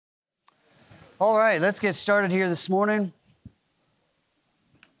All right, let's get started here this morning.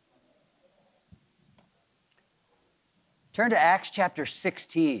 Turn to Acts chapter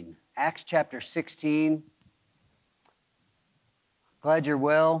 16. Acts chapter 16. Glad you're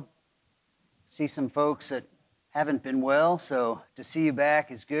well. See some folks that haven't been well, so to see you back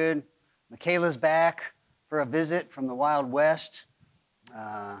is good. Michaela's back for a visit from the Wild West.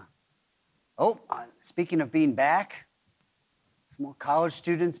 Speaking of being back, some more college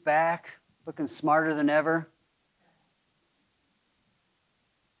students back, looking smarter than ever.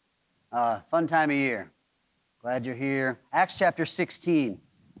 Fun time of year. Glad you're here. Acts chapter 16.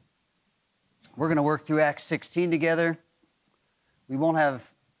 We're going to work through Acts 16 together. We won't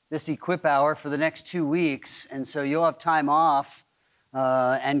have this equip hour for the next 2 weeks, and so you'll have time off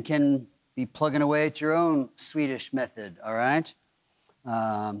and can be plugging away at your own Swedish method, all right?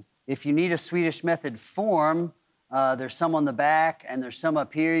 If you need a Swedish method form, there's some on the back and there's some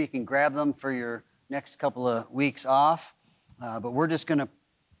up here. You can grab them for your next couple of weeks off. But we're just going to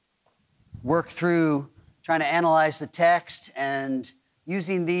work through trying to analyze the text and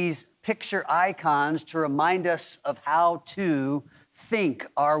using these picture icons to remind us of how to think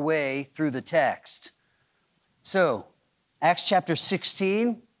our way through the text. So, Acts chapter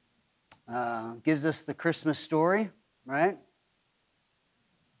 16 gives us the Christmas story, right?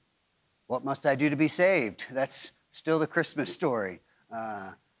 What must I do to be saved? That's still the Christmas story.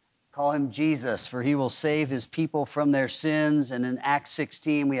 Call him Jesus, for he will save his people from their sins. And in Acts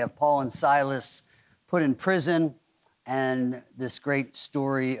 16, we have Paul and Silas put in prison and this great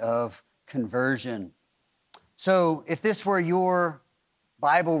story of conversion. So if this were your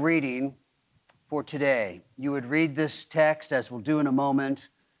Bible reading for today, you would read this text, as we'll do in a moment,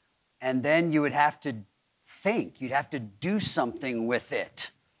 and then you would have to think. You'd have to do something with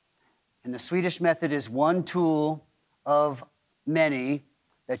it. And the Swedish method is one tool of many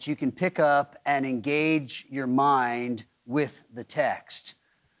that you can pick up and engage your mind with the text.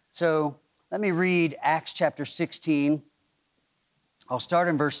 So let me read Acts chapter 16. I'll start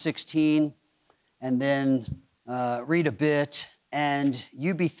in verse 16 and then read a bit. And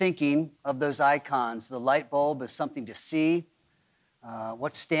you be thinking of those icons. The light bulb is something to see.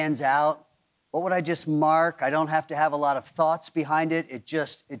 What stands out? What would I just mark? I don't have to have a lot of thoughts behind it. It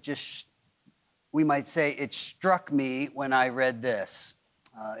just we might say, it struck me when I read this.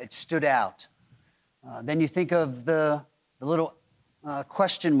 It stood out. Then you think of the little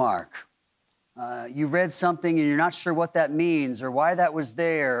question mark. You read something and you're not sure what that means or why that was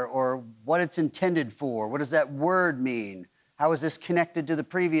there or what it's intended for. What does that word mean? How is this connected to the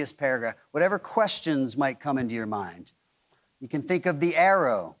previous paragraph? Whatever questions might come into your mind. You can think of the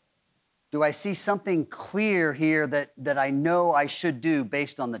arrow. Do I see something clear here that I know I should do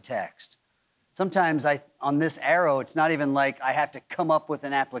based on the text? Sometimes on this arrow, it's not even like I have to come up with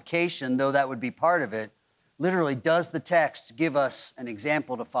an application, though that would be part of it. Literally, does the text give us an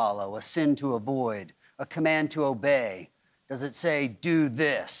example to follow, a sin to avoid, a command to obey? Does it say, do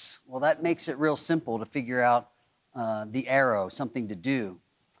this? Well, that makes it real simple to figure out the arrow, something to do.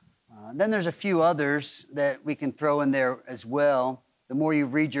 Then there's a few others that we can throw in there as well. The more you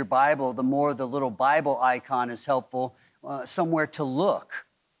read your Bible, the more the little Bible icon is helpful, somewhere to look.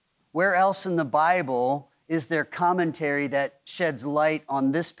 Where else in the Bible is there commentary that sheds light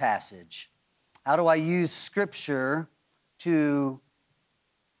on this passage? How do I use Scripture to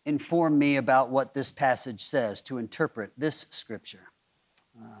inform me about what this passage says, to interpret this Scripture?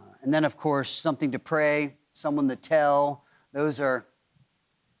 And then, of course, something to pray, someone to tell. Those are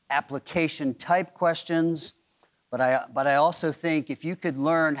application-type questions. But I also think if you could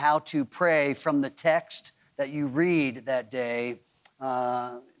learn how to pray from the text that you read that day,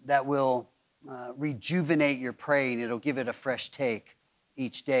 that will rejuvenate your praying. It'll give it a fresh take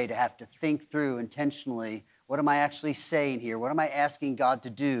each day to have to think through intentionally, what am I actually saying here? What am I asking God to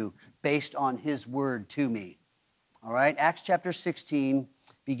do based on his word to me? All right, Acts chapter 16,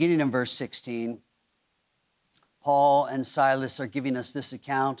 beginning in verse 16, Paul and Silas are giving us this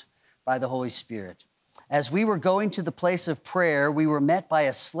account by the Holy Spirit. As we were going to the place of prayer, we were met by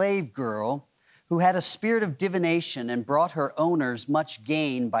a slave girl who had a spirit of divination and brought her owners much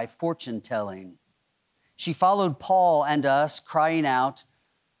gain by fortune-telling. She followed Paul and us, crying out,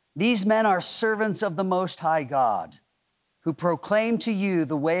 "These men are servants of the Most High God, who proclaim to you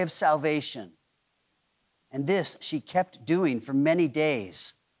the way of salvation." And this she kept doing for many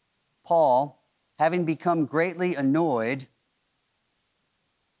days. Paul, having become greatly annoyed,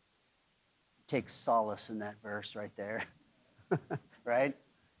 takes solace in that verse right there, right?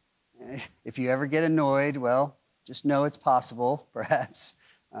 If you ever get annoyed, well, just know it's possible, perhaps.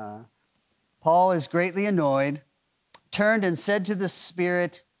 Paul is greatly annoyed, turned and said to the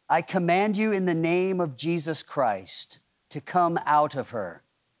Spirit, I command you in the name of Jesus Christ to come out of her.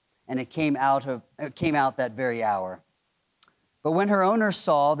 And it came out that very hour. But when her owners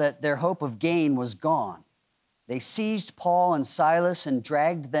saw that their hope of gain was gone, they seized Paul and Silas and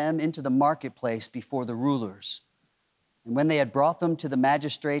dragged them into the marketplace before the rulers. And when they had brought them to the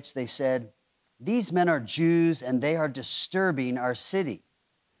magistrates, they said, "These men are Jews, and they are disturbing our city.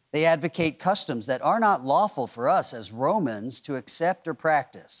 They advocate customs that are not lawful for us as Romans to accept or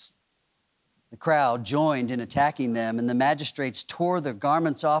practice." The crowd joined in attacking them, and the magistrates tore their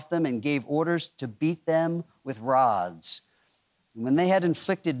garments off them and gave orders to beat them with rods. And when they had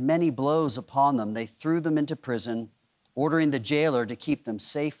inflicted many blows upon them, they threw them into prison, ordering the jailer to keep them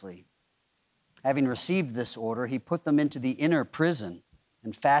safely. Having received this order, he put them into the inner prison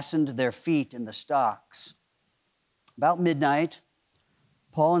and fastened their feet in the stocks. About midnight,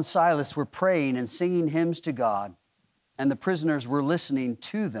 Paul and Silas were praying and singing hymns to God, and the prisoners were listening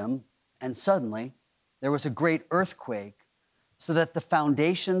to them, and suddenly there was a great earthquake, so that the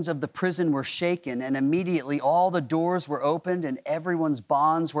foundations of the prison were shaken, and immediately all the doors were opened and everyone's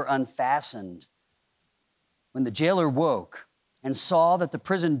bonds were unfastened. When the jailer woke and saw that the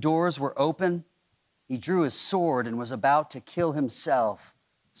prison doors were open, he drew his sword and was about to kill himself,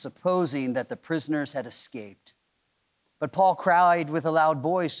 supposing that the prisoners had escaped. But Paul cried with a loud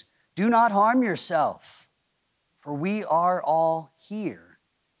voice, "Do not harm yourself, for we are all here."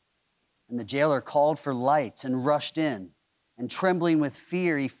 And the jailer called for lights and rushed in. And trembling with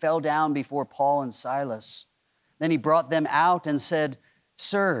fear, he fell down before Paul and Silas. Then he brought them out and said,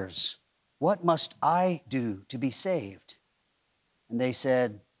 "Sirs, what must I do to be saved?" And they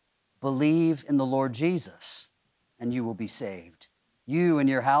said, "Believe in the Lord Jesus, and you will be saved, you and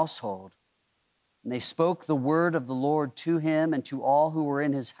your household." And they spoke the word of the Lord to him and to all who were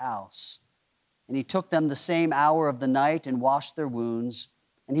in his house. And he took them the same hour of the night and washed their wounds,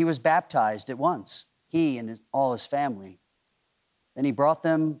 and he was baptized at once, he and all his family. Then he brought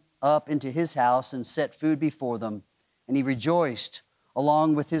them up into his house and set food before them, and he rejoiced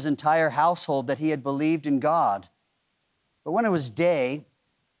along with his entire household that he had believed in God. But when it was day,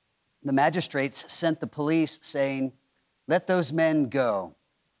 the magistrates sent the police, saying, "Let those men go."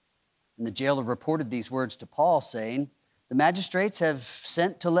 And the jailer reported these words to Paul, saying, "The magistrates have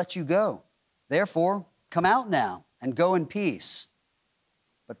sent to let you go. Therefore, come out now and go in peace."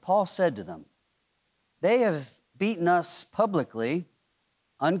 But Paul said to them, "They have beaten us publicly,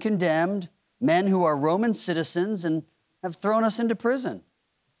 uncondemned, men who are Roman citizens, and have thrown us into prison.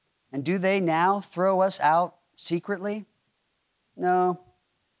 And do they now throw us out secretly? No,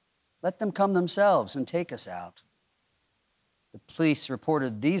 let them come themselves and take us out." The police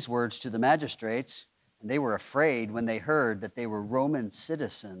reported these words to the magistrates, and they were afraid when they heard that they were Roman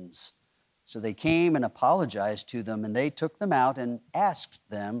citizens. So they came and apologized to them, and they took them out and asked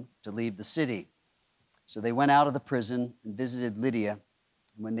them to leave the city. So they went out of the prison and visited Lydia.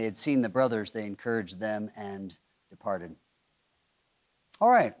 And when they had seen the brothers, they encouraged them and departed. All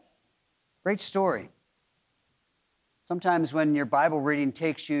right, great story. Sometimes when your Bible reading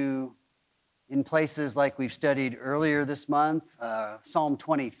takes you in places like we've studied earlier this month, Psalm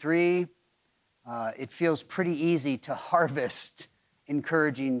 23, it feels pretty easy to harvest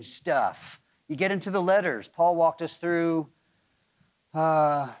encouraging stuff. You get into the letters. Paul walked us through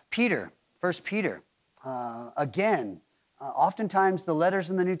Peter, 1 Peter. Oftentimes the letters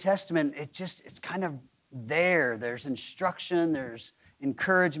in the New Testament, it's kind of there. There's instruction, there's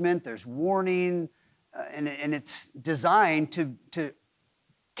encouragement, there's warning, and it's designed to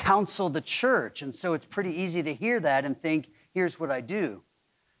counsel the church. And so it's pretty easy to hear that and think, here's what I do.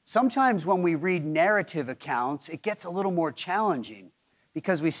 Sometimes when we read narrative accounts, it gets a little more challenging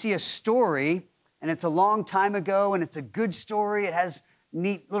because we see a story and it's a long time ago and it's a good story. It has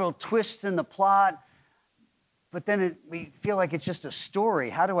neat little twists in the plot. But then we feel like it's just a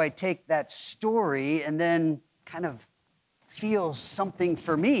story. How do I take that story and then kind of feel something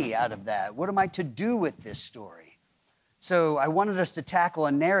for me out of that? What am I to do with this story? So I wanted us to tackle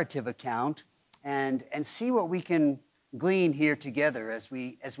a narrative account and see what we can glean here together as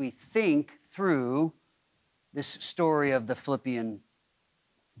we think through this story of the Philippian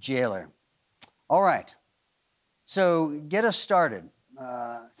jailer. All right, so get us started.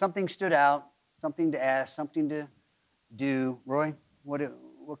 Something stood out. Something to ask, something to do. Roy, what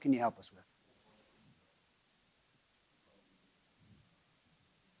can you help us with?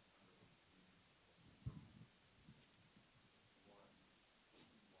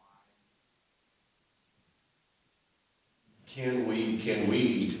 Can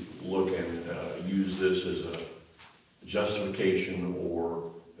we look and use this as a justification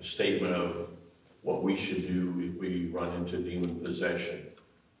or a statement of what we should do if we run into demon possession?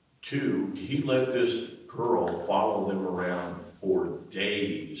 Two, he let this girl follow them around for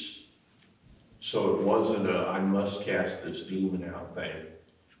days. So it wasn't a, I must cast this demon out thing.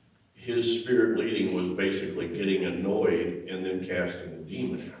 His spirit leading was basically getting annoyed and then casting the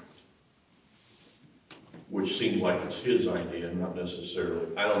demon out. Which seems like it's his idea, not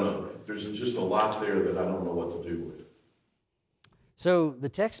necessarily. I don't know. There's just a lot there that I don't know what to do with. So the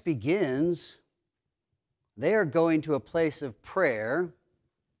text begins, they are going to a place of prayer.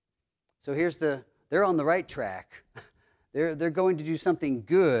 So they're on the right track. They're going to do something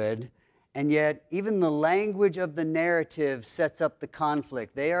good, and yet even the language of the narrative sets up the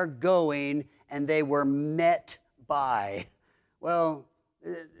conflict. They are going, and they were met by. Well,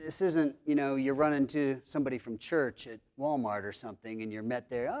 this isn't, you run into somebody from church at Walmart or something, and you're met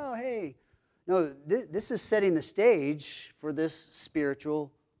there, oh, hey. No, this is setting the stage for this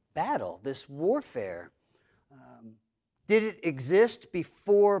spiritual battle, this warfare. Did it exist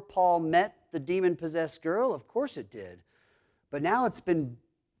before Paul met the demon-possessed girl? Of course it did. But now it's been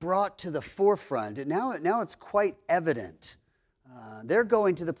brought to the forefront, and now it's quite evident. They're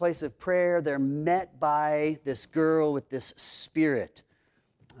going to the place of prayer. They're met by this girl with this spirit.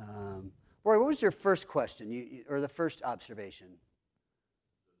 Roy, what was your first question, or the first observation?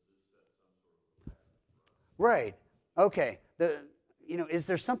 Right. Okay. Is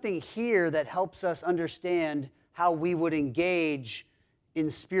there something here that helps us understand how we would engage in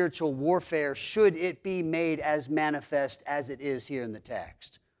spiritual warfare should it be made as manifest as it is here in the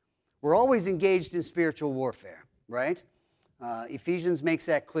text? We're always engaged in spiritual warfare, right? Ephesians makes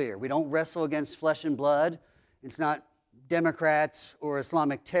that clear. We don't wrestle against flesh and blood. It's not Democrats or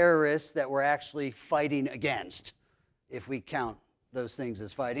Islamic terrorists that we're actually fighting against, if we count those things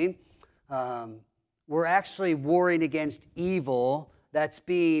as fighting. We're actually warring against evil that's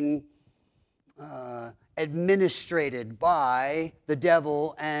being administrated by the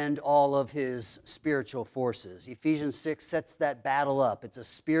devil and all of his spiritual forces. Ephesians 6 sets that battle up. It's a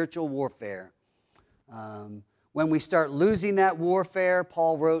spiritual warfare. When we start losing that warfare,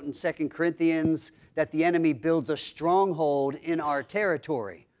 Paul wrote in 2 Corinthians that the enemy builds a stronghold in our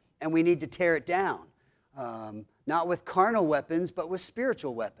territory, and we need to tear it down. Not with carnal weapons, but with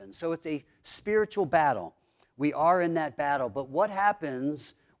spiritual weapons. So it's a spiritual battle. We are in that battle. But what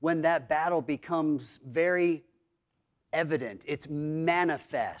happens when that battle becomes very evident? It's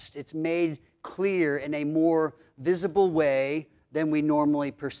manifest. It's made clear in a more visible way than we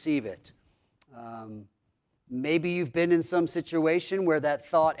normally perceive it. Maybe you've been in some situation where that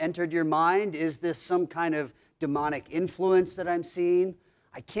thought entered your mind. Is this some kind of demonic influence that I'm seeing?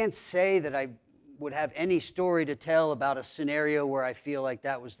 I can't say that I would have any story to tell about a scenario where I feel like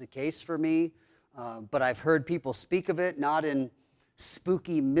that was the case for me. But I've heard people speak of it, not in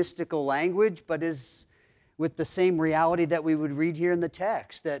spooky, mystical language, but as with the same reality that we would read here in the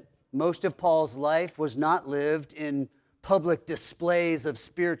text, that most of Paul's life was not lived in public displays of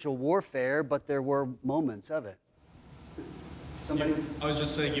spiritual warfare, but there were moments of it. Somebody? I was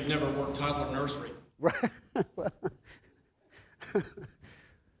just saying, you've never worked toddler nursery. Right.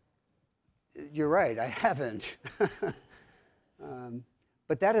 You're right, I haven't.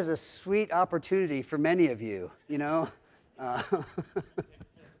 But that is a sweet opportunity for many of you,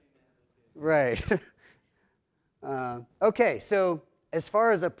 Right. Okay, so as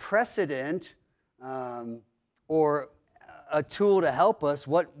far as a precedent or a tool to help us,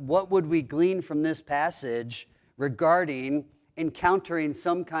 what would we glean from this passage regarding encountering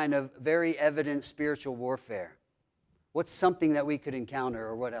some kind of very evident spiritual warfare? What's something that we could encounter,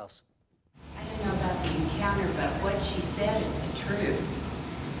 or what else? I don't know about the encounter, but what she said is the truth.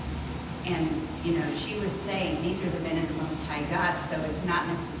 And, she was saying these are the men of the Most High God, so it's not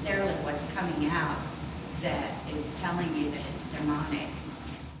necessarily what's coming out that is telling you that it's demonic.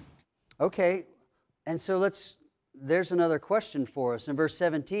 Okay, and so there's another question for us. In verse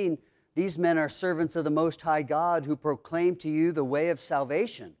 17, these men are servants of the Most High God who proclaim to you the way of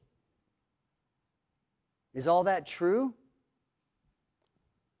salvation. Is all that true?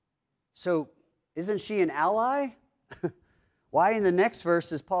 So, isn't she an ally? Why in the next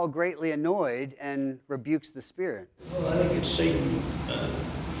verse is Paul greatly annoyed and rebukes the Spirit? Well, I think it's Satan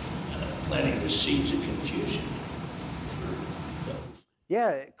planting the seeds of confusion for those.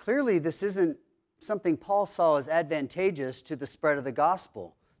 Yeah, clearly this isn't something Paul saw as advantageous to the spread of the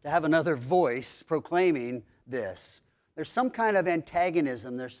gospel, to have another voice proclaiming this. There's some kind of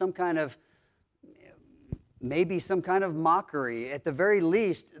antagonism. There's some kind of, maybe some kind of mockery. At the very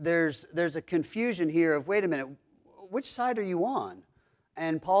least, there's a confusion here of, wait a minute, which side are you on?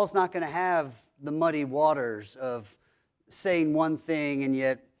 And Paul's not going to have the muddy waters of saying one thing and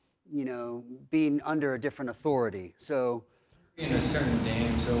yet, being under a different authority. So In a certain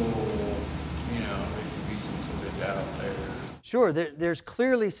name, so, there could be some sort of doubt there. Sure, there's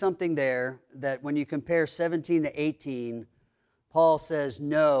clearly something there that when you compare 17 to 18, Paul says,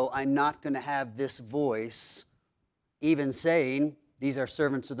 no, I'm not going to have this voice, even saying, these are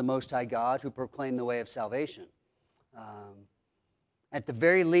servants of the Most High God who proclaim the way of salvation. At the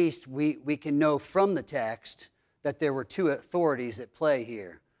very least, we can know from the text that there were two authorities at play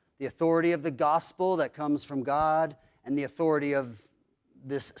here. The authority of the gospel that comes from God and the authority of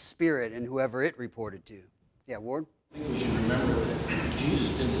this Spirit and whoever it reported to. Yeah, Ward? I think we should remember that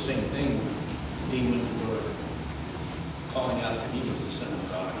Jesus did the same thing when demons were calling out that he was the Son of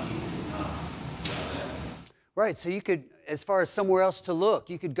God. He did not do that. Right, so you could, as far as somewhere else to look,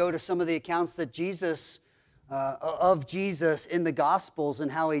 you could go to some of the accounts that of Jesus in the Gospels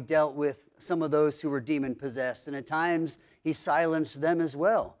and how he dealt with some of those who were demon-possessed. And at times, he silenced them as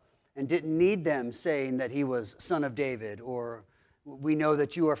well and didn't need them saying that he was Son of David or we know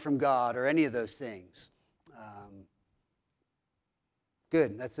that you are from God or any of those things.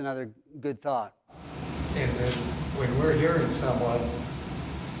 Good, that's another good thought. And then when we're hearing someone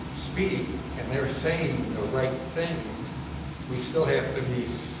speak and they're saying the right things, we still have to be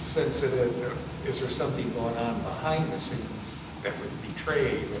sensitive to, is there something going on behind the scenes that would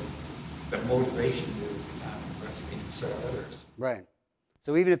betray what the motivation is behind what's being said? Right.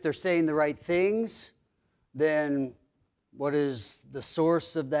 So even if they're saying the right things, then what is the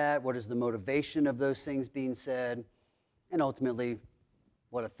source of that? What is the motivation of those things being said? And ultimately,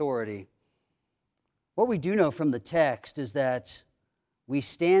 what authority? What we do know from the text is that we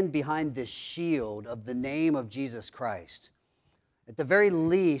stand behind this shield of the name of Jesus Christ. At the very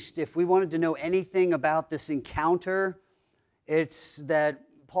least, if we wanted to know anything about this encounter, it's that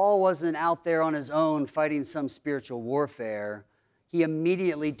Paul wasn't out there on his own fighting some spiritual warfare. He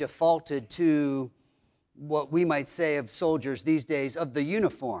immediately defaulted to what we might say of soldiers these days, of the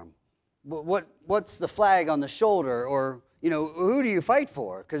uniform. What's the flag on the shoulder? Or, who do you fight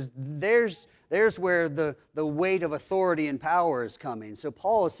for? Because there's where the weight of authority and power is coming. So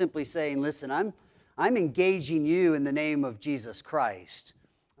Paul is simply saying, listen, I'm engaging you in the name of Jesus Christ.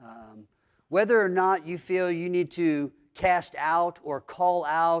 Whether or not you feel you need to cast out or call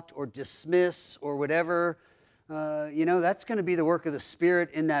out or dismiss or whatever, that's going to be the work of the Spirit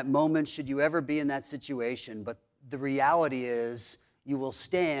in that moment, should you ever be in that situation. But the reality is you will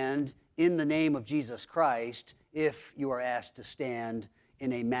stand in the name of Jesus Christ if you are asked to stand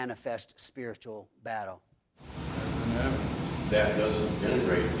in a manifest spiritual battle. That doesn't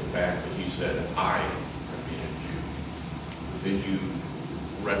denigrate the fact that he said, I repeated you. But then you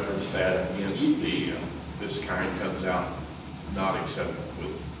reference that against this kind comes out not except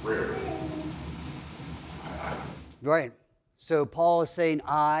with prayer. Right. So Paul is saying,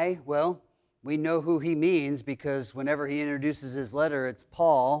 I. Well, we know who he means because whenever he introduces his letter, it's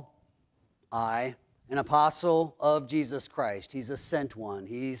Paul, I, an apostle of Jesus Christ. He's a sent one.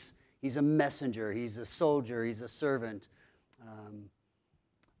 He's a messenger. He's a soldier. He's a servant.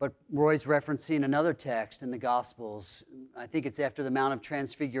 But Roy's referencing another text in the Gospels. I think it's after the Mount of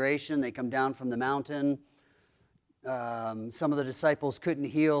Transfiguration. They come down from the mountain. Some of the disciples couldn't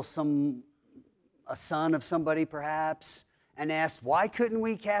heal a son of somebody perhaps, and asked, why couldn't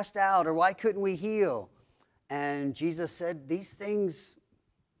we cast out or why couldn't we heal? And Jesus said, these things,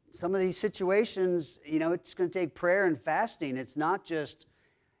 some of these situations, it's going to take prayer and fasting. It's not just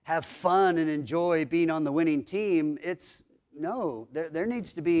have fun and enjoy being on the winning team. There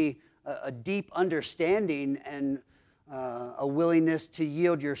needs to be a deep understanding and a willingness to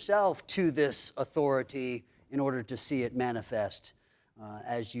yield yourself to this authority in order to see it manifest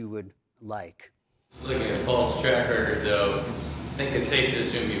as you would like. Looking at Paul's track record, though, I think it's safe to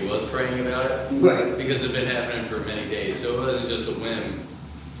assume he was praying about it. Right. Because it's been happening for many days. So it wasn't just a whim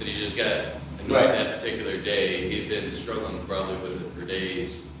that he just got annoyed Right. that particular day. He'd been struggling probably with it for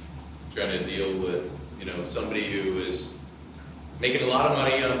days, trying to deal with, somebody who was making a lot of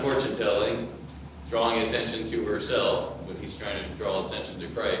money on fortune telling, drawing attention to herself when he's trying to draw attention to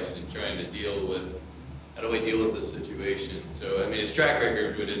Christ and trying to deal with, how do we deal with this situation? So, his track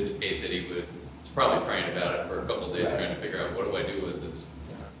record would indicate that he was probably praying about it for a couple of days, trying to figure out, what do I do with this?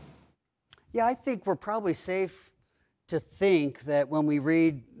 Yeah, I think we're probably safe to think that when we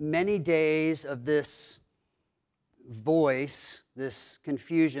read many days of this voice, this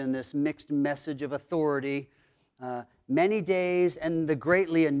confusion, this mixed message of authority, many days and the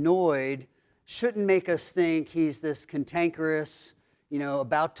greatly annoyed shouldn't make us think he's this cantankerous,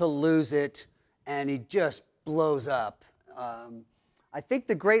 about to lose it, and he just blows up. I think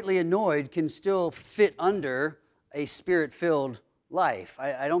the greatly annoyed can still fit under a spirit-filled life.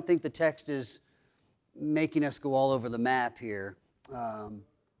 I don't think the text is making us go all over the map here.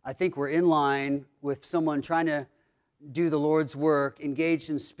 I think we're in line with someone trying to do the Lord's work, engaged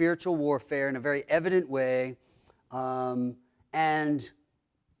in spiritual warfare in a very evident way. And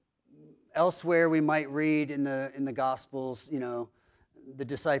elsewhere we might read in the Gospels, the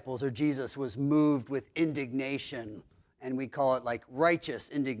disciples or Jesus was moved with indignation, and we call it like righteous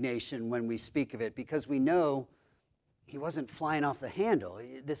indignation when we speak of it, because we know he wasn't flying off the handle.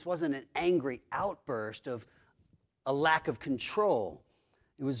 This wasn't an angry outburst of a lack of control.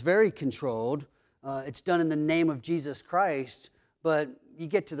 It was very controlled. It's done in the name of Jesus Christ, but you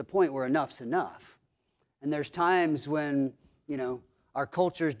get to the point where enough's enough. And there's times when, our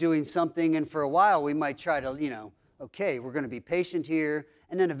culture is doing something, and for a while we might try to, okay, we're going to be patient here,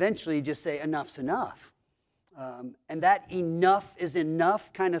 and then eventually you just say enough's enough. And that enough is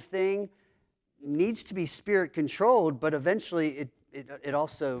enough kind of thing needs to be spirit controlled, but eventually it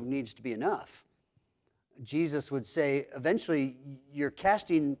also needs to be enough. Jesus would say, eventually you're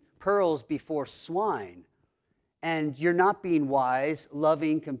casting pearls before swine, and you're not being wise,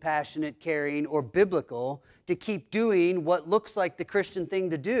 loving, compassionate, caring, or biblical to keep doing what looks like the Christian thing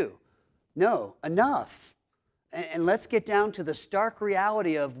to do. No, enough. And let's get down to the stark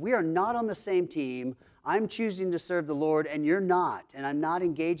reality of we are not on the same team. I'm choosing to serve the Lord, and you're not, and I'm not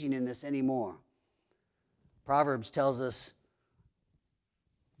engaging in this anymore. Proverbs tells us,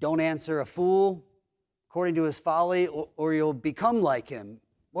 don't answer a fool according to his folly, or you'll become like him.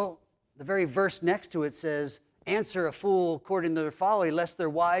 Well, the very verse next to it says, answer a fool according to their folly, lest they're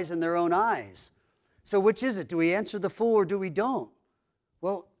wise in their own eyes. So which is it? Do we answer the fool or do we don't?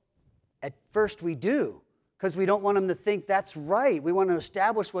 Well, at first we do, because we don't want them to think that's right. We want to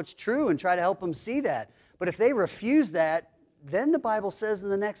establish what's true and try to help them see that. But if they refuse that, then the Bible says in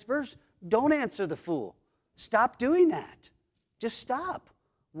the next verse, don't answer the fool. Stop doing that. Just stop.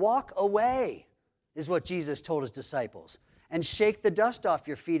 Walk away, is what Jesus told his disciples. And shake the dust off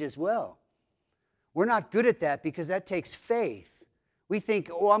your feet as well. We're not good at that because that takes faith. We think,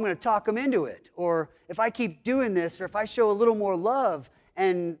 I'm going to talk them into it. Or if I keep doing this, or if I show a little more love,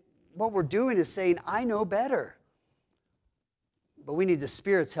 and what we're doing is saying, I know better. But we need the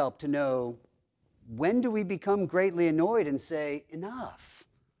Spirit's help to know, when do we become greatly annoyed and say, enough,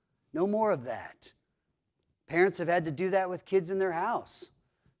 no more of that. Parents have had to do that with kids in their house.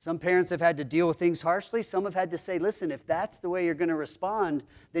 Some parents have had to deal with things harshly. Some have had to say, listen, if that's the way you're going to respond,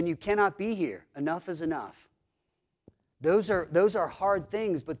 then you cannot be here. Enough is enough. Those are hard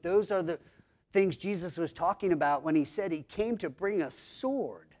things, but those are the things Jesus was talking about when he said he came to bring a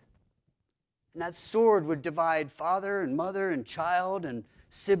sword. And that sword would divide father and mother and child and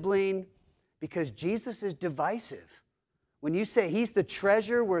sibling, because Jesus is divisive. When you say he's the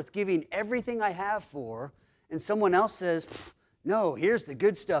treasure worth giving everything I have for, and someone else says, no, here's the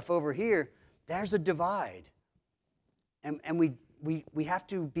good stuff over here, there's a divide. And we have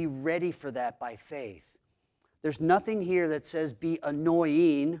to be ready for that by faith. There's nothing here that says be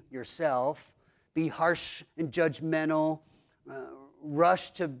annoying yourself, be harsh and judgmental,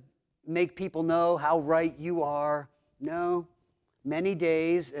 rush to make people know how right you are. No. Many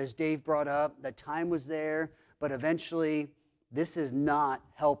days, as Dave brought up, the time was there, but eventually this is not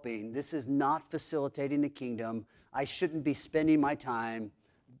helping. This is not facilitating the kingdom. I shouldn't be spending my time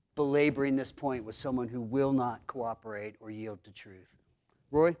belaboring this point with someone who will not cooperate or yield to truth.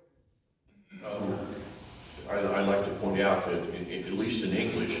 Roy? I'd like to point out that, at least in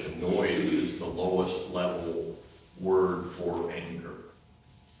English, annoyed is the lowest level word for anger.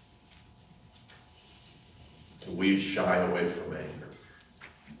 So we shy away from anger.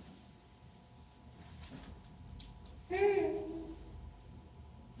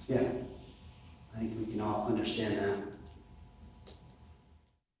 Yeah, I think we can all understand that.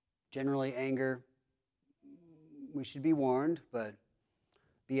 Generally, anger, we should be warned, but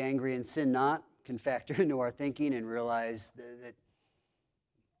be angry and sin not can factor into our thinking and realize that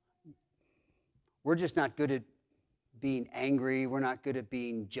we're just not good at being angry. We're not good at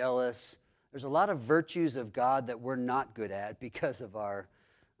being jealous. There's a lot of virtues of God that we're not good at because of our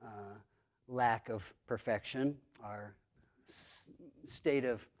lack of perfection, our state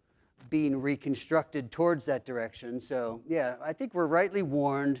of being reconstructed towards that direction. So, yeah, I think we're rightly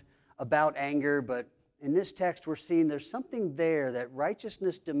warned about anger, but in this text we're seeing there's something there that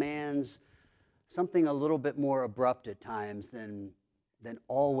righteousness demands something a little bit more abrupt at times than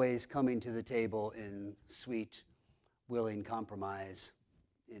always coming to the table in sweet, willing compromise,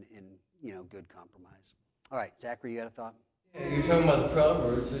 in good compromise. All right, Zachary, you got a thought? Yeah, you're talking about the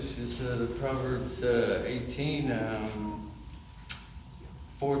Proverbs. This is the Proverbs 18,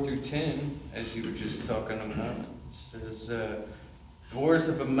 4 through 10, as you were just talking about. It says, The words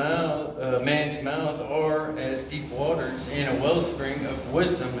of a man's mouth are as deep waters, and a wellspring of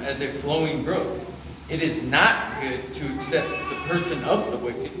wisdom as a flowing brook. It is not good to accept the person of the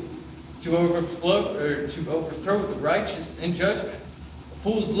wicked, to overthrow the righteous in judgment. A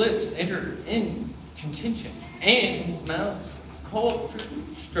fool's lips enter in contention, and his mouth called for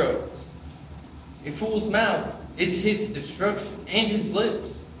strokes. A fool's mouth is his destruction, and his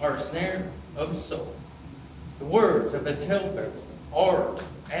lips are a snare of his soul. The words of a talebearer are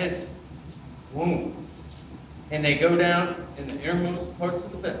as wounds, and they go down in the innermost parts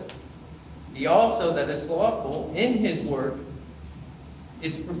of the belly. He also that is slothful in his work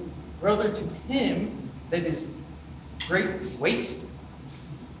is brother to him that is great waste.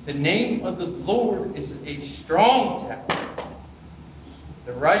 The name of the Lord is a strong tower.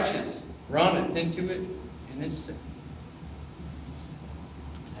 The righteous runneth into it and is safe.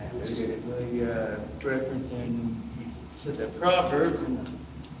 The reference in to the Proverbs, and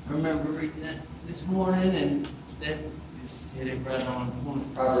I remember reading that this morning, and that just hit it right on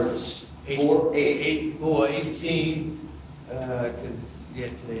point. Proverbs 18. Because yeah,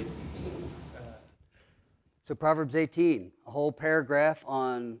 today's. So Proverbs 18, a whole paragraph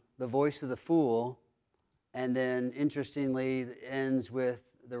on the voice of the fool, and then interestingly it ends with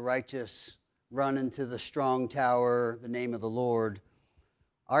the righteous run into the strong tower, the name of the Lord.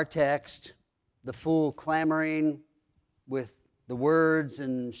 Our text, the fool clamoring with the words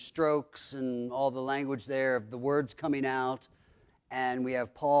and strokes and all the language there of the words coming out, and we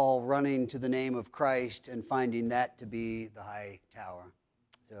have Paul running to the name of Christ and finding that to be the high tower.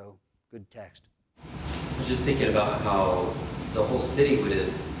 So, good text. I was just thinking about how the whole city would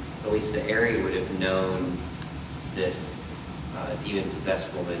have, at least the area would have known this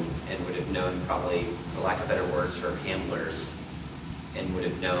demon-possessed woman, and would have known, probably, for lack of better words, her handlers, and would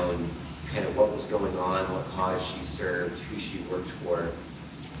have known kind of what was going on, what cause she served, who she worked for,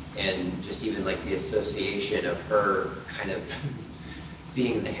 and just even like the association of her kind of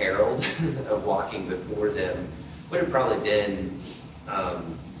being the herald of walking before them would have probably been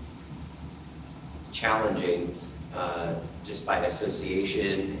challenging just by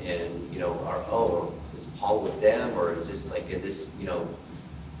association, and is Paul with them, or is this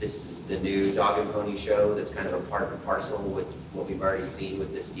this is the new dog and pony show that's kind of a part and parcel with what we've already seen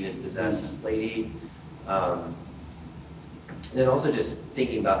with this demon-possessed lady. And then also just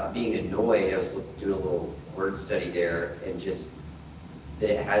thinking about being annoyed, I was doing a little word study there, and just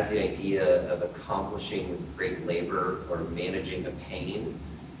that it has the idea of accomplishing with great labor or managing a pain.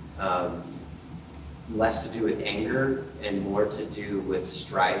 Less to do with anger and more to do with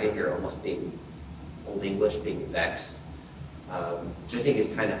striving, or almost being, Old English, being vexed. Which I think is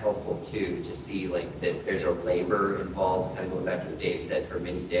kind of helpful too, to see like that there's a labor involved, kind of going back to what Dave said, for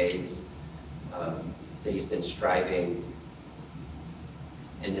many days, that he's been striving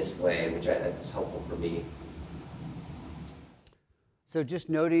in this way, which is helpful for me. So just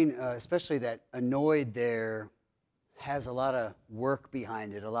noting, especially that annoyed there has a lot of work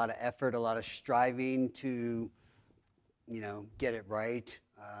behind it, a lot of effort, a lot of striving to, get it right.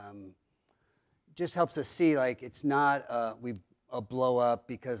 Just helps us see, like, it's not a blow up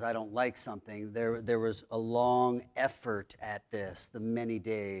because I don't like something. There was a long effort at this, the many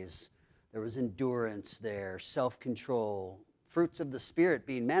days. There was endurance there, self-control, fruits of the Spirit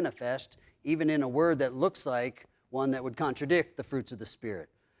being manifest, even in a word that looks like one that would contradict the fruits of the Spirit.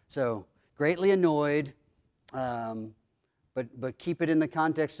 So, greatly annoyed, but keep it in the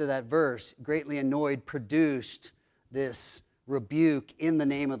context of that verse. Greatly annoyed produced this rebuke in the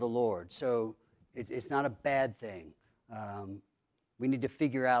name of the Lord. So, it's not a bad thing. We need to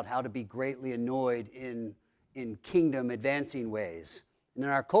figure out how to be greatly annoyed in kingdom advancing ways. And in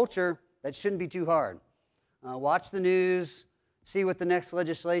our culture, that shouldn't be too hard. Watch the news, see what the next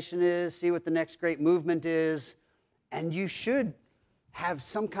legislation is, see what the next great movement is, and you should have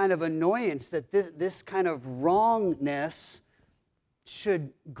some kind of annoyance that this kind of wrongness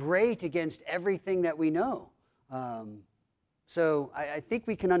should grate against everything that we know. So I think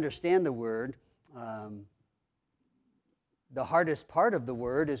we can understand the word. The hardest part of the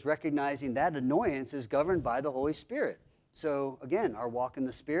word is recognizing that annoyance is governed by the Holy Spirit. So again, our walk in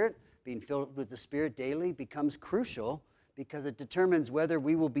the Spirit, being filled with the Spirit daily, becomes crucial because it determines whether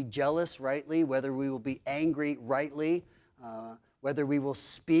we will be jealous rightly, whether we will be angry rightly, whether we will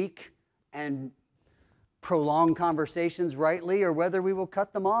speak and prolong conversations rightly, or whether we will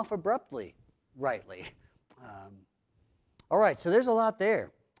cut them off abruptly rightly. All right, so there's a lot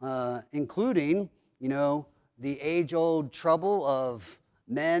there, including, the age-old trouble of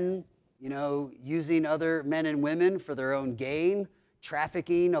men, using other men and women for their own gain,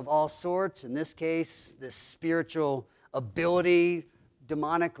 trafficking of all sorts. In this case, this spiritual ability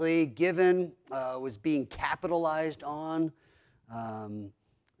demonically given, was being capitalized on.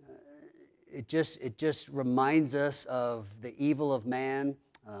 It just reminds us of the evil of man.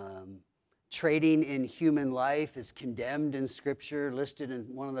 Trading in human life is condemned in Scripture, listed in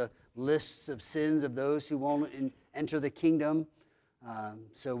one of the lists of sins of those who won't enter the kingdom.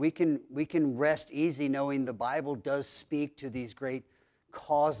 So we can rest easy knowing the Bible does speak to these great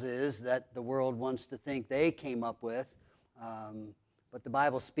causes that the world wants to think they came up with. But the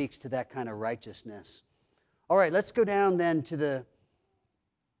Bible speaks to that kind of righteousness. All right, let's go down then to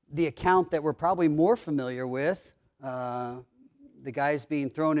the account that we're probably more familiar with, the guys being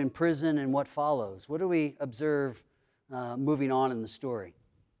thrown in prison and what follows. What do we observe moving on in the story?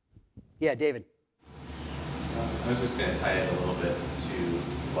 Yeah, David. I was just going to tie it a little bit to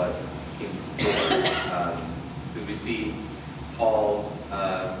what came before, because we see Paul,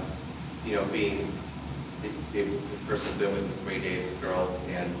 being, this person's been with him 3 days, this girl,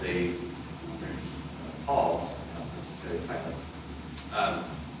 and Paul, not necessarily Silas,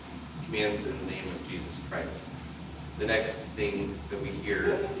 commands in the name of Jesus Christ. The next thing that we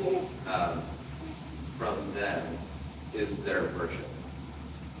hear from them is their worship.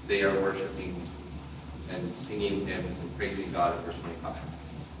 They are worshiping and singing hymns and praising God in verse 25.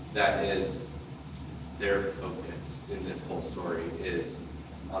 That is their focus in this whole story, is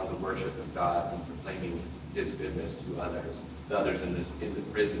on the worship of God and proclaiming his goodness to others. The others in the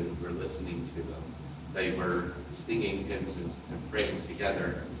prison were listening to them. They were singing hymns and praying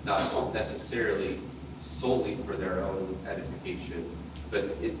together, not necessarily solely for their own edification,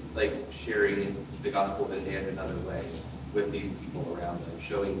 but sharing the gospel in another way with these people around them,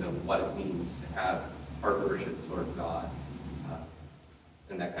 showing them what it means to have heart worship toward God.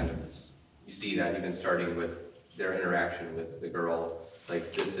 And that kind of, you see that even starting with their interaction with the girl.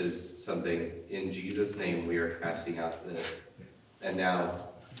 Like, this is something in Jesus' name we are casting out this. And now,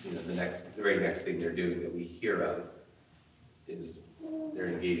 the very next thing they're doing that we hear of is they're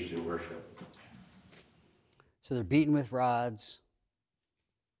engaged in worship. So they're beaten with rods,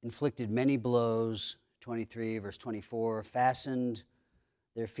 inflicted many blows, 23, verse 24, fastened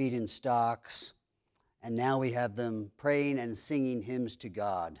their feet in stocks, and now we have them praying and singing hymns to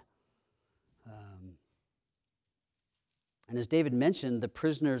God. And as David mentioned, the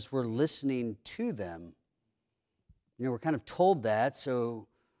prisoners were listening to them. We're kind of told that, so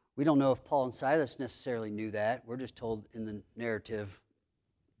we don't know if Paul and Silas necessarily knew that. We're just told in the narrative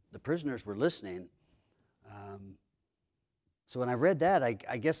the prisoners were listening. So when I read that, I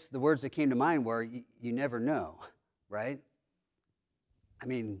guess the words that came to mind were, you never know, right? I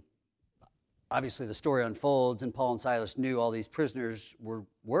mean, obviously the story unfolds, and Paul and Silas knew all these prisoners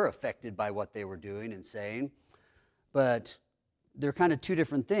were affected by what they were doing and saying, but they're kind of two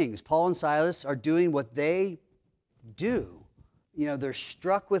different things. Paul and Silas are doing what they do. They're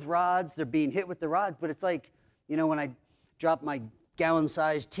struck with rods, they're being hit with the rods, but it's like, when I drop my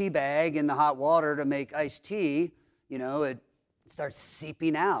gallon-sized tea bag in the hot water to make iced tea, it starts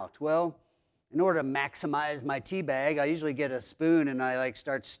seeping out. Well, in order to maximize my tea bag, I usually get a spoon and I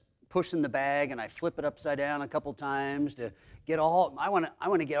start pushing the bag and I flip it upside down a couple times to get I want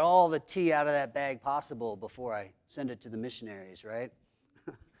to get all the tea out of that bag possible before I send it to the missionaries, right?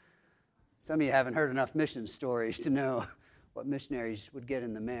 Some of you haven't heard enough mission stories to know what missionaries would get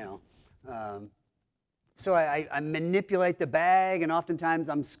in the mail. So I manipulate the bag, and oftentimes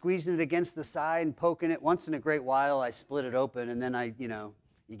I'm squeezing it against the side and poking it. Once in a great while, I split it open, and then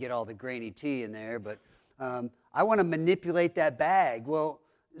you get all the grainy tea in there. But I want to manipulate that bag,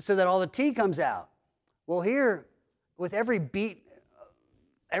 so that all the tea comes out. Well, here, with every beat,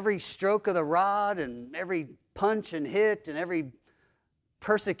 every stroke of the rod, and every punch and hit, and every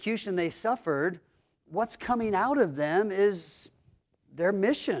persecution they suffered, what's coming out of them is their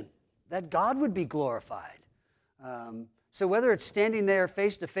mission, that God would be glorified. So whether it's standing there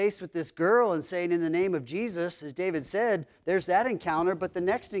face to face with this girl and saying, in the name of Jesus, as David said, there's that encounter, but the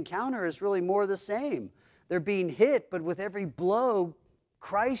next encounter is really more the same. They're being hit, but with every blow,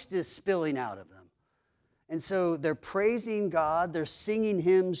 Christ is spilling out of them. And so they're praising God, they're singing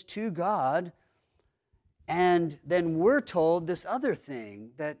hymns to God, and then we're told this other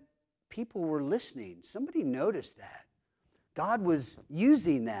thing, that people were listening. Somebody noticed that. God was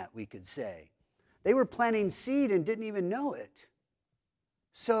using that, we could say. They were planting seed and didn't even know it.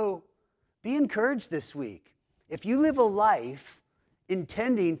 So be encouraged this week. If you live a life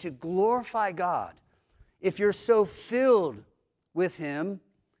intending to glorify God, if you're so filled with Him,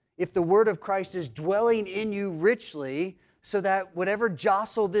 if the Word of Christ is dwelling in you richly, so that whatever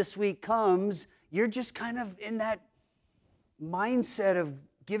jostle this week comes, you're just kind of in that mindset of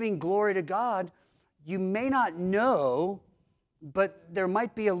giving glory to God, you may not know but there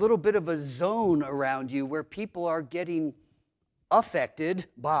might be a little bit of a zone around you where people are getting affected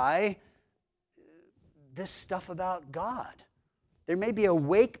by this stuff about God. There may be a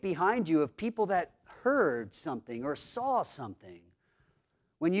wake behind you of people that heard something or saw something.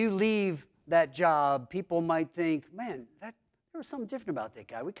 When you leave that job, people might think, man, there was something different about that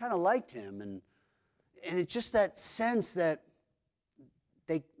guy. We kind of liked him. And it's just that sense that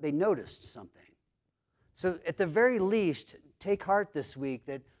they noticed something. So at the very least, take heart this week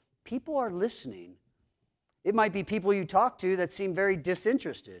that people are listening. It might be people you talk to that seem very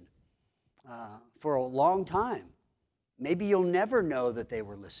disinterested for a long time. Maybe you'll never know that they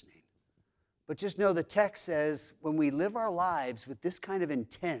were listening. But just know the text says when we live our lives with this kind of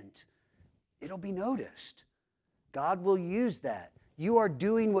intent, it'll be noticed. God will use that. You are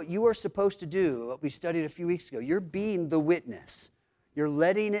doing what you are supposed to do, what we studied a few weeks ago. You're being the witness. You're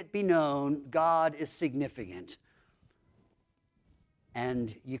letting it be known God is significant.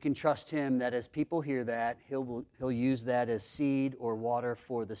 And you can trust Him that as people hear that, He'll use that as seed or water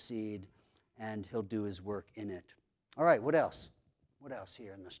for the seed, and He'll do His work in it. All right, what else? What else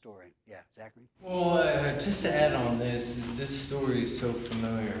here in the story? Yeah, Zachary? Well, just to add on this story is so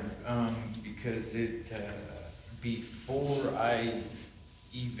familiar because before I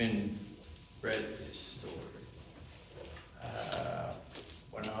even read this story,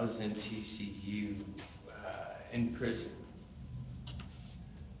 when I was in TCU in prison,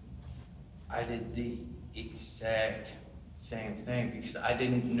 I did the exact same thing because I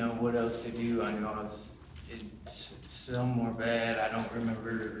didn't know what else to do. I knew I was somewhere bad. I don't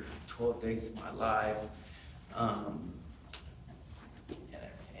remember 12 days of my life.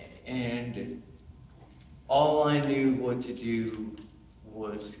 And all I knew what to do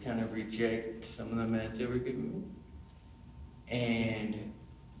was kind of reject some of the meds they were giving me. And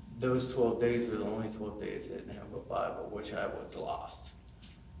those 12 days were the only 12 days I didn't have a Bible, which I was lost.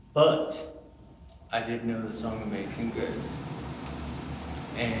 But I did know the song Amazing Grace.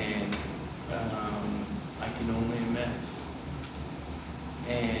 And I can only imagine.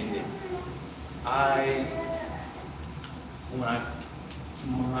 And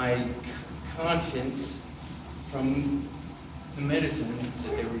my conscience from the medicine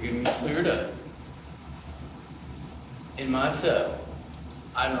that they were giving me cleared up. In my cell,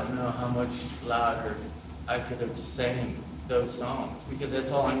 I don't know how much louder I could have sang those songs because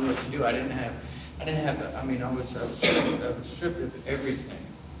that's all I knew what to do. I was stripped of everything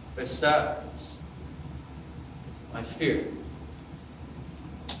besides my spirit.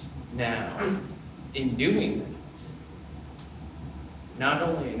 Now, in doing that, not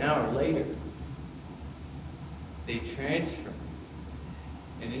only an hour later, they transfer me.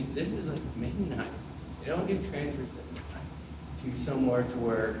 And this is like midnight. They don't do transfers at midnight. To somewhere to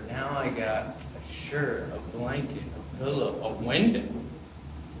where now I got a shirt, a blanket, a pillow, a window,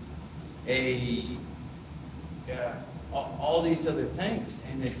 all these other things.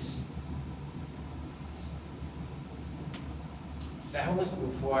 And that was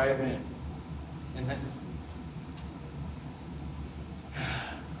before I even, and then,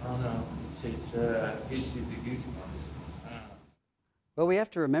 I don't know, it gives you the goosebumps. Well, we have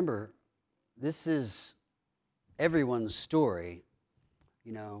to remember, this is everyone's story.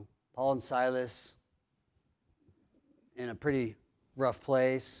 You know, Paul and Silas in a pretty rough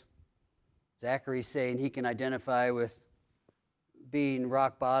place. Zachary saying he can identify with being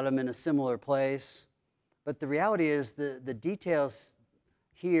rock bottom in a similar place. But the reality is the details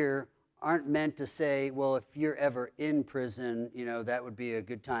here aren't meant to say, well, if you're ever in prison, that would be a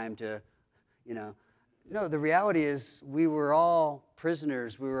good time to, No, the reality is we were all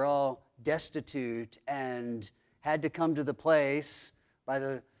prisoners. We were all destitute and had to come to the place by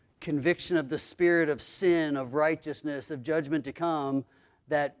the conviction of the spirit of sin, of righteousness, of judgment to come,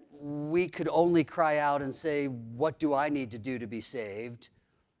 that we could only cry out and say, what do I need to do to be saved?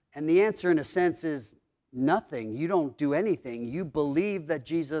 And the answer, in a sense, is nothing. You don't do anything. You believe that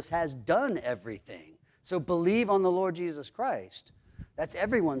Jesus has done everything. So believe on the Lord Jesus Christ. That's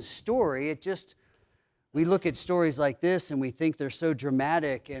everyone's story. We look at stories like this and we think they're so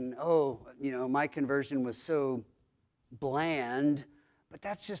dramatic and, my conversion was so bland, but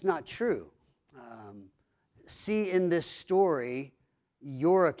that's just not true. See in this story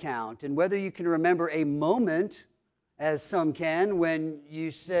your account, and whether you can remember a moment, as some can, when you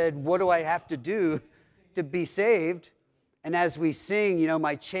said, what do I have to do to be saved? And as we sing,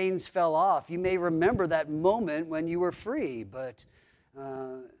 my chains fell off. You may remember that moment when you were free, but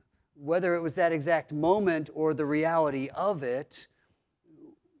whether it was that exact moment or the reality of it,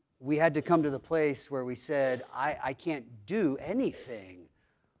 we had to come to the place where we said, I can't do anything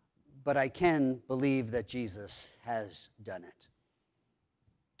but I can believe that Jesus has done it.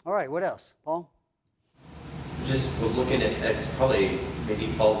 All right, what else? Paul? Just was looking at, it's probably maybe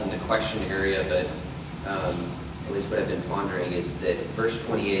falls in the question area, but at least what I've been pondering is that verse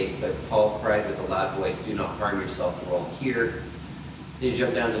 28, but Paul cried with a loud voice, do not harm yourself while here. Then you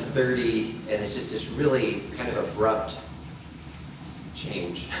jump down to 30, and it's just this really kind of abrupt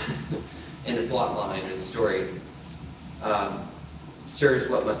change in the plot line of the story. Sirs,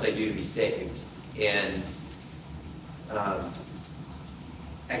 what must I do to be saved? And I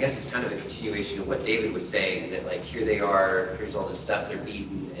guess it's kind of a continuation of what David was saying, that like here they are, here's all this stuff, they're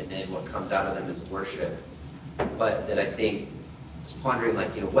beaten, and then what comes out of them is worship. But that I think it's pondering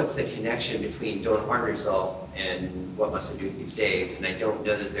like, what's the connection between don't harm yourself and what must I do to be saved? And I don't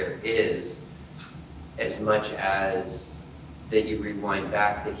know that there is, as much as that you rewind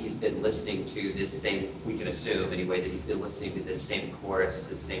back that he's been listening to this same, we can assume anyway, that he's been listening to this same chorus,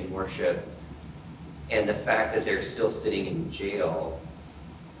 this same worship. And the fact that they're still sitting in jail,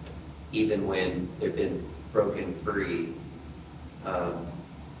 even when they've been broken free,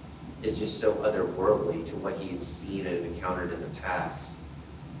 is just so otherworldly to what he's seen and encountered in the past.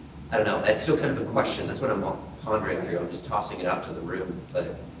 I don't know, that's still kind of a question. That's what I'm pondering through. I'm just tossing it out to the room.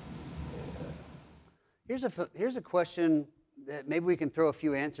 But here's a question that maybe we can throw a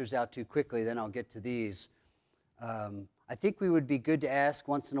few answers out to quickly, then I'll get to these. I think we would be good to ask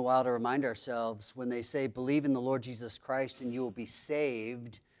once in a while to remind ourselves when they say, believe in the Lord Jesus Christ and you will be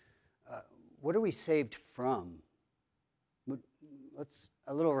saved. What are we saved from? Let's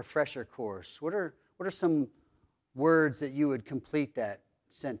a little refresher course. What are some words that you would complete that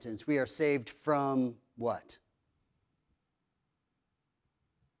sentence? We are saved from what?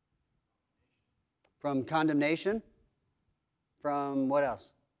 From condemnation? From what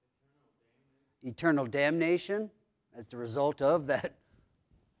else? Eternal damnation as the result of that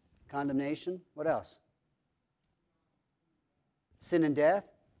condemnation. What else? Sin and death?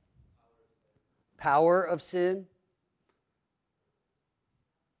 Power of sin?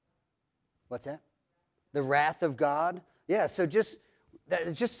 What's that? The wrath of God? Yeah, so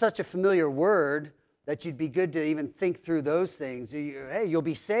it's just such a familiar word that you'd be good to even think through those things. Hey, you'll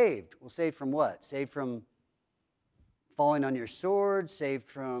be saved. Well, saved from what? Saved from falling on your sword, saved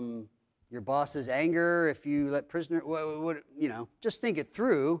from your boss's anger if you let prisoner, just think it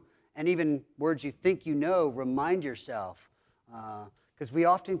through, and even words you think you know, remind yourself. Because we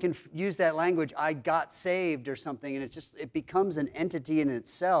often can use that language, I got saved or something, and it becomes an entity in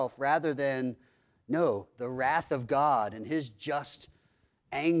itself rather than, no, the wrath of God and his just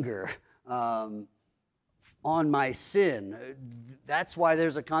anger on my sin. That's why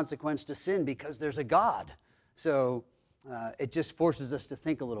there's a consequence to sin, because there's a God. So it just forces us to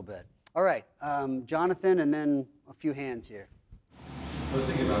think a little bit. All right, Jonathan, and then a few hands here. I was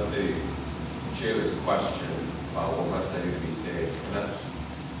thinking about the jailer's question, what must I do to be saved?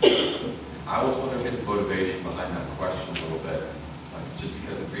 And I was wondering his motivation behind that question a little bit. Just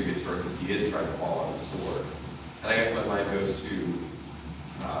because in previous verses he is trying to fall on his sword. And I guess my mind goes to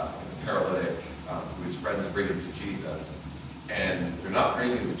the paralytic who his friends bring him to Jesus. And they're not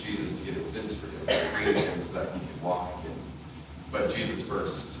bringing him to Jesus to get his sins forgiven. They're bringing him so that he can walk again. But Jesus'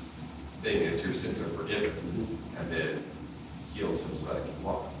 first thing is your sins are forgiven. And then heals him so that he can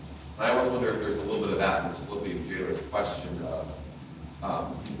walk. And I always wonder if there's a little bit of that in this Philippian jailer's question of,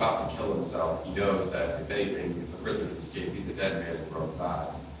 he's about to kill himself. He knows that if anything, if the prisoner escaped, he's a dead man in Rome's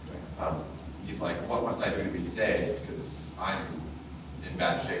eyes. He's like, what must I do to be saved? Because I'm in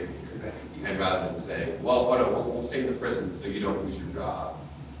bad shape here. And rather than say, well, we'll stay in the prison so you don't lose your job.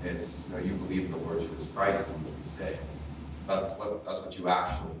 It's, you believe in the Lord Jesus Christ and you'll be saved. That's what you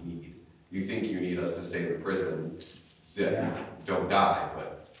actually need. You think you need us to stay in the prison so you don't die,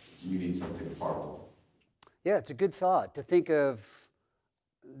 but you need something far more. Yeah, it's a good thought to think of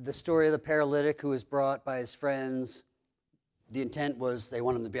the story of the paralytic who was brought by his friends. The intent was they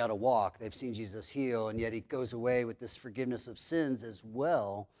want him to be able to walk. They've seen Jesus heal, and yet he goes away with this forgiveness of sins as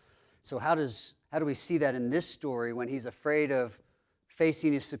well. So how do we see that in this story when he's afraid of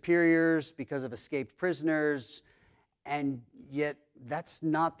facing his superiors because of escaped prisoners, and yet that's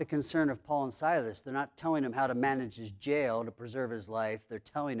not the concern of Paul and Silas. They're not telling him how to manage his jail to preserve his life. They're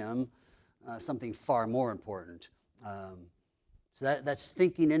telling him something far more important. So that's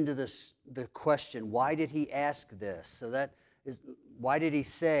thinking into the question, why did he ask this? So that is, why did he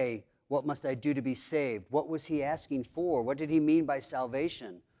say, what must I do to be saved? What was he asking for? What did he mean by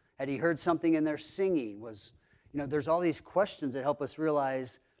salvation? Had he heard something in their singing? There's all these questions that help us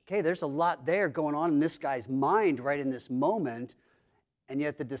realize, okay, there's a lot there going on in this guy's mind right in this moment, and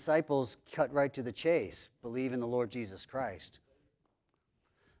yet the disciples cut right to the chase. Believe in the Lord Jesus Christ.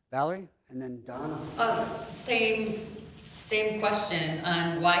 Valerie, and then Donna. Same question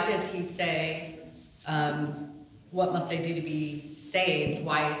on why does he say, what must I do to be saved?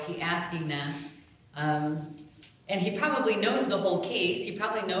 Why is he asking that? And he probably knows the whole case. He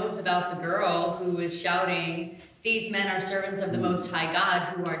probably knows about the girl who is shouting, "These men are servants of the Most High God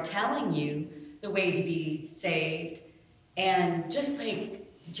who are telling you the way to be saved." And just like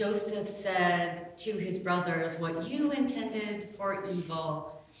Joseph said to his brothers, what you intended for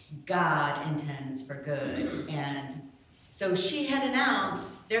evil, God intends for good. And so she had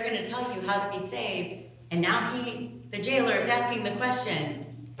announced, they're going to tell you how to be saved. And now the jailer is asking the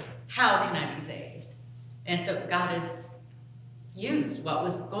question, how can I be saved? And so God has used what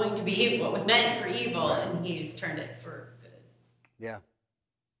was going to be, what was meant for evil, and he's turned it for good. Yeah.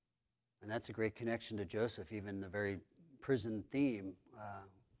 And that's a great connection to Joseph, even the very prison theme.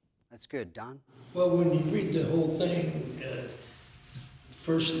 That's good. Don? Well, when you read the whole thing,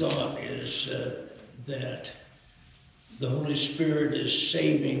 first thought is that the Holy Spirit is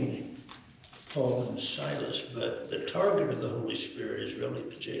saving Paul and Silas, but the target of the Holy Spirit is really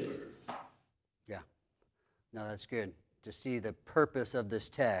the jailer. Yeah. No, that's good. To see the purpose of this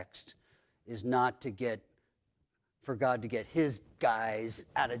text is not for God to get his guys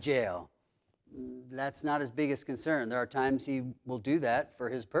out of jail. That's not his biggest concern. There are times he will do that for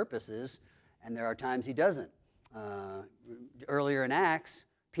his purposes, and there are times he doesn't. Earlier in Acts,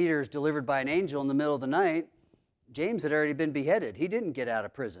 Peter is delivered by an angel in the middle of the night. James had already been beheaded. He didn't get out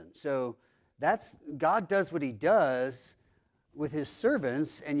of prison. So God does what he does with his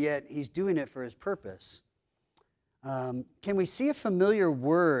servants, and yet he's doing it for his purpose. Can we see a familiar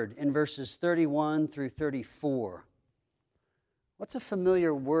word in verses 31 through 34? What's a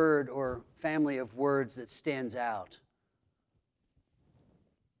familiar word or family of words that stands out?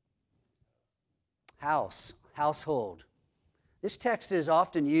 House, household. This text is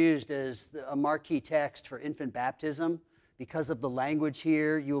often used as a marquee text for infant baptism. Because of the language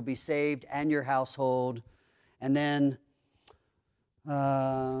here, you will be saved and your household. And then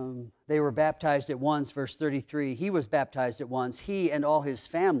they were baptized at once, verse 33. He was baptized at once, he and all his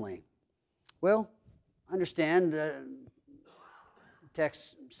family. Well, understand, the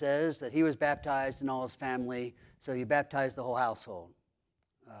text says that he was baptized and all his family, so you baptize the whole household,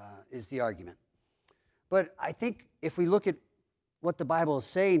 is the argument. But I think if we look at what the Bible is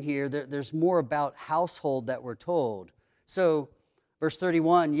saying here, there's more about household that we're told. So, verse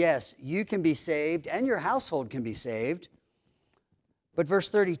 31, yes, you can be saved and your household can be saved. But verse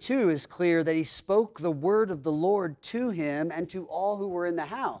 32 is clear that he spoke the word of the Lord to him and to all who were in the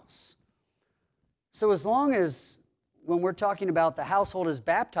house. So as long as when we're talking about the household is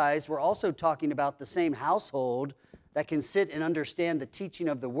baptized, we're also talking about the same household that can sit and understand the teaching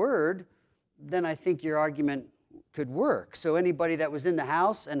of the word, then I think your argument could work. So anybody that was in the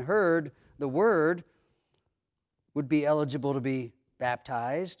house and heard the word would be eligible to be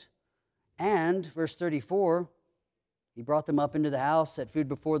baptized. And, verse 34, he brought them up into the house, set food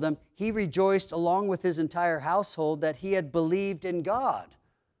before them. He rejoiced along with his entire household that he had believed in God.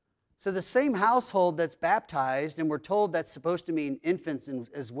 So the same household that's baptized, and we're told that's supposed to mean infants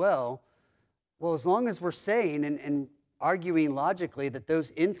as well, well, as long as we're saying and arguing logically that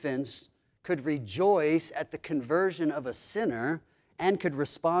those infants could rejoice at the conversion of a sinner and could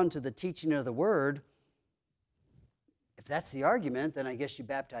respond to the teaching of the word, if that's the argument, then I guess you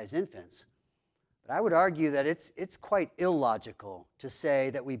baptize infants. But I would argue that it's quite illogical to say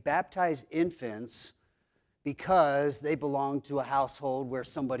that we baptize infants because they belong to a household where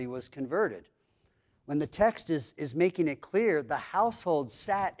somebody was converted. When the text is making it clear, the household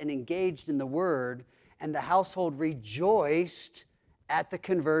sat and engaged in the word, and the household rejoiced at the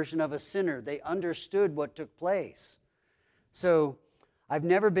conversion of a sinner. They understood what took place. So I've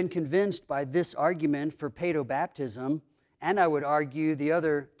never been convinced by this argument for paedobaptism, and I would argue the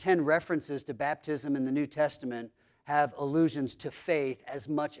other 10 references to baptism in the New Testament have allusions to faith as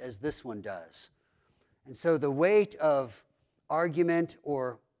much as this one does. And so the weight of argument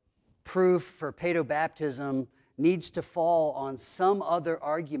or proof for paedobaptism needs to fall on some other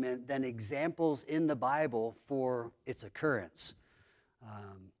argument than examples in the Bible for its occurrence.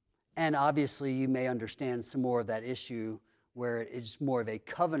 And obviously you may understand some more of that issue where it's more of a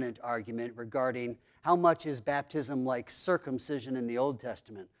covenant argument regarding how much is baptism like circumcision in the Old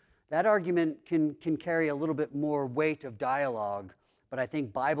Testament. That argument can carry a little bit more weight of dialogue, but I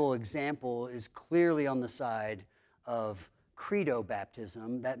think Bible example is clearly on the side of credo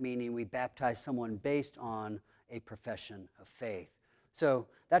baptism, that meaning we baptize someone based on a profession of faith. So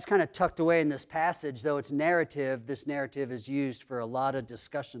that's kind of tucked away in this passage, though it's narrative. This narrative is used for a lot of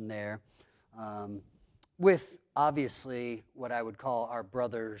discussion there. with obviously what I would call our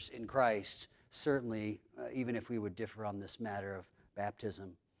brothers in Christ, certainly, even if we would differ on this matter of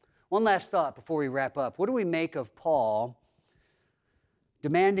baptism. One last thought before we wrap up. What do we make of Paul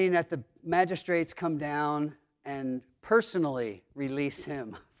demanding that the magistrates come down and personally release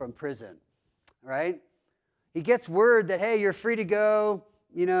him from prison, right? He gets word that, hey, you're free to go,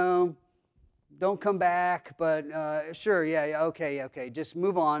 don't come back, but sure, yeah, okay, just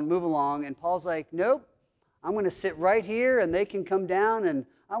move along. And Paul's like, nope, I'm going to sit right here and they can come down and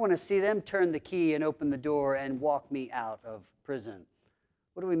I want to see them turn the key and open the door and walk me out of prison.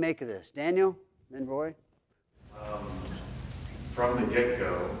 What do we make of this? Daniel, then Roy? From the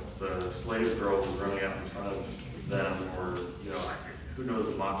get-go, the slave girl was running out in front of them, or, who knows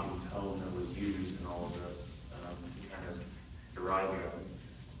the mocking tone that was used in all of this to kind of deride them.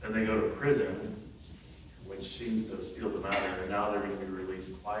 Then they go to prison, which seems to have sealed the matter, and now they're going to be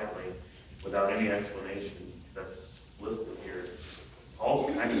released quietly without any explanation that's listed here. Paul's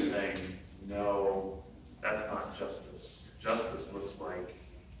kind of saying, no, that's not justice. Justice looks like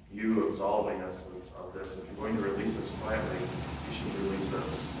you absolving us of this. If you're going to release us quietly, you should release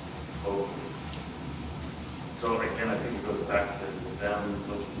us openly. So again, I think it goes back to them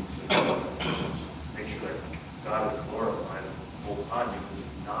looking to make sure that God is glorified the whole time, because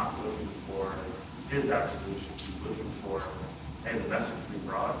he's not looking for his absolution. He's looking for, hey, the message we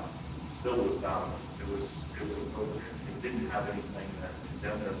brought still was valid. It was appropriate. It didn't have anything that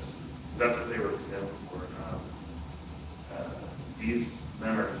condemned us, because that's what they were condemned for. These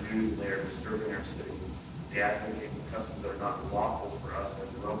men are Jews and they are disturbing our city. They advocate customs that are not lawful for us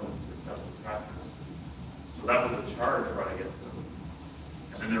as Romans to accept and practice. So that was a charge brought against them.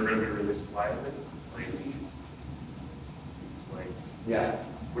 And then they were going to be released quietly. Yeah.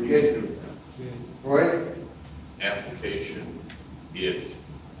 What do you do with that? Roy? Application,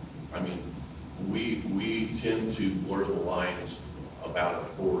 we tend to blur the lines about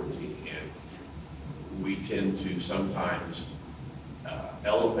authority, and we tend to sometimes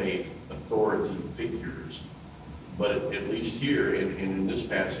elevate authority figures, but at least here, and in this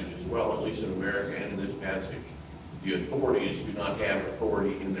passage as well, at least in America and in this passage, the authorities do not have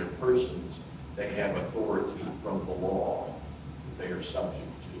authority in their persons, they have authority from the law that they are subject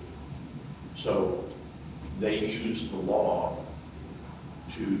to. So they use the law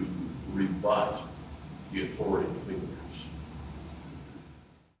to rebut the authority figures.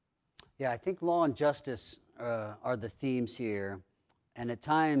 Yeah, I think law and justice are the themes here. And at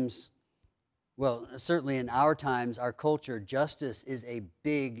times, well, certainly in our times, our culture, justice is a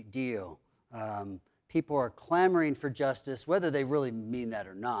big deal. People are clamoring for justice, whether they really mean that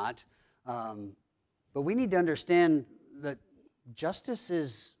or not. But we need to understand that justice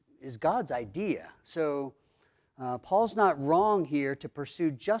is God's idea. So Paul's not wrong here to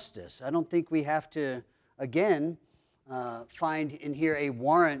pursue justice. I don't think we have to, again, find in here a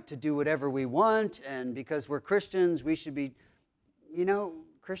warrant to do whatever we want, and because we're Christians, we should be,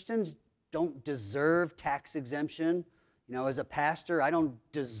 Christians don't deserve tax exemption. As a pastor, I don't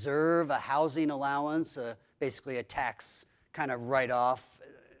deserve a housing allowance, basically a tax kind of write-off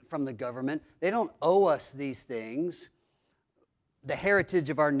from the government. They don't owe us these things. The heritage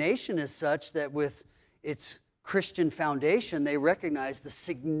of our nation is such that with its Christian foundation, they recognize the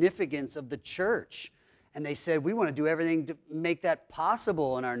significance of the church. And they said, we want to do everything to make that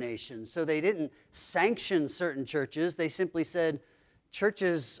possible in our nation. So they didn't sanction certain churches. They simply said,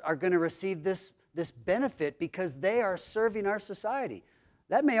 churches are going to receive this benefit because they are serving our society.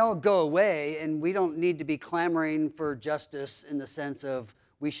 That may all go away, and we don't need to be clamoring for justice in the sense of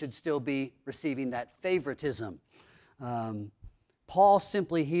we should still be receiving that favoritism. Paul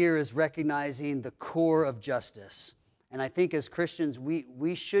simply here is recognizing the core of justice. And I think as Christians,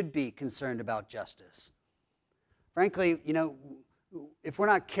 we should be concerned about justice. Frankly, if we're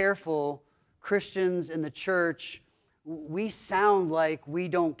not careful, Christians in the church, we sound like we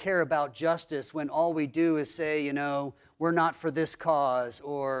don't care about justice when all we do is say, we're not for this cause,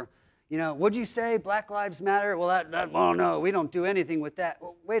 or, what'd you say, Black Lives Matter? Well, well, no, we don't do anything with that.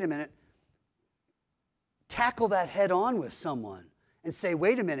 Well, wait a minute. Tackle that head on with someone and say,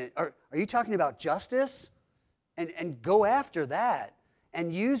 wait a minute, are you talking about justice? And go after that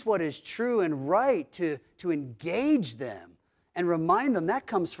and use what is true and right to engage them and remind them that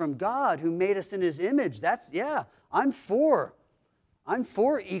comes from God who made us in His image. I'm for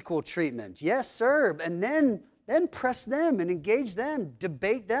equal treatment. Yes, sir. And then press them and engage them,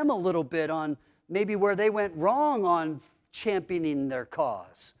 debate them a little bit on maybe where they went wrong on championing their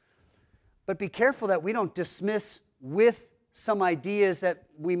cause. But be careful that we don't dismiss with some ideas that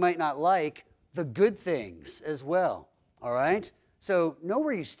we might not like the good things as well. All right? So know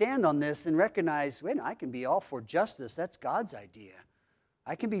where you stand on this and recognize, wait, I can be all for justice. That's God's idea.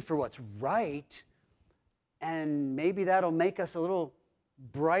 I can be for what's right, and maybe that'll make us a little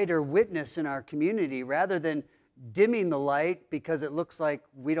brighter witness in our community rather than dimming the light because it looks like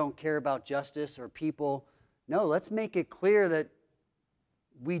we don't care about justice or people. No, let's make it clear that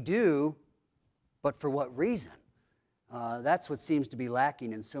we do, but for what reason? That's what seems to be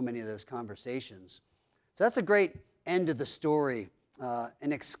lacking in so many of those conversations. So that's a great end of the story.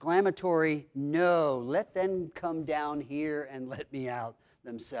 An exclamatory no, let them come down here and let me out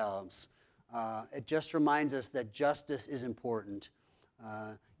themselves. It just reminds us that justice is important.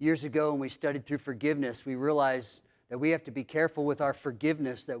 Years ago when we studied through forgiveness, we realized that we have to be careful with our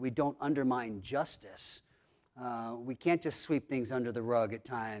forgiveness that we don't undermine justice. We can't just sweep things under the rug at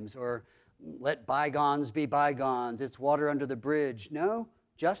times or let bygones be bygones. It's water under the bridge. No,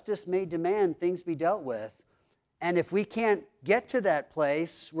 justice may demand things be dealt with. And if we can't get to that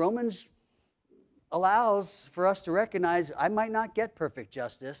place, Romans allows for us to recognize I might not get perfect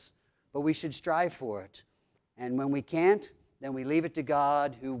justice, but we should strive for it. And when we can't, then we leave it to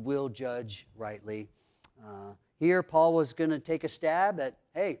God who will judge rightly. Here, Paul was going to take a stab at,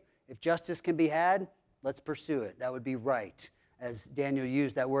 hey, if justice can be had, let's pursue it. That would be right. As Daniel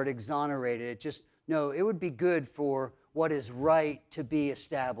used that word exonerated, it would be good for what is right to be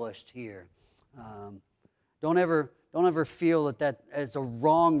established here. Don't ever feel that as a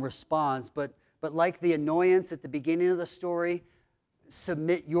wrong response, but like the annoyance at the beginning of the story,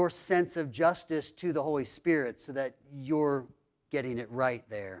 submit your sense of justice to the Holy Spirit so that you're getting it right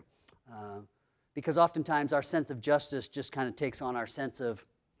there. Because oftentimes our sense of justice just kind of takes on our sense of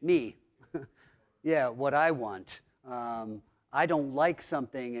me. Yeah, what I want. I don't like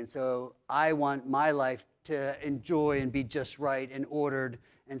something, and so I want my life to enjoy and be just right and ordered,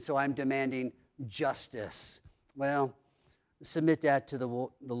 and so I'm demanding justice. Well, submit that to the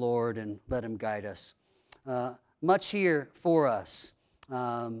Lord and let Him guide us. Much here for us.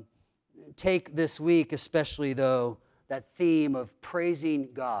 Take this week, especially though, that theme of praising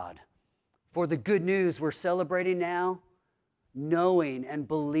God for the good news we're celebrating now, knowing and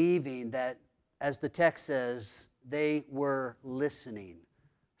believing that, as the text says, they were listening.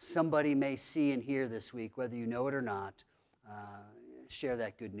 Somebody may see and hear this week, whether you know it or not. Share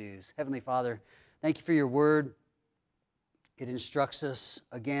that good news. Heavenly Father, thank you for your word. It instructs us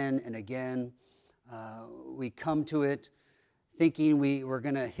again and again. We come to it thinking we were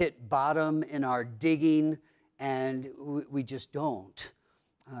going to hit bottom in our digging, and we just don't.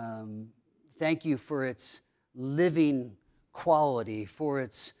 Thank you for its living quality, for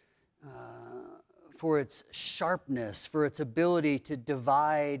its sharpness, for its ability to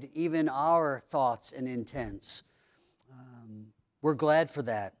divide even our thoughts and intents. We're glad for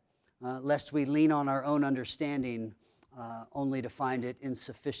that, lest we lean on our own understanding only to find it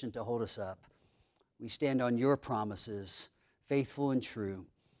insufficient to hold us up. We stand on your promises, faithful and true.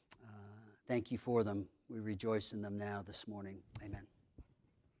 Thank you for them. We rejoice in them now this morning. Amen.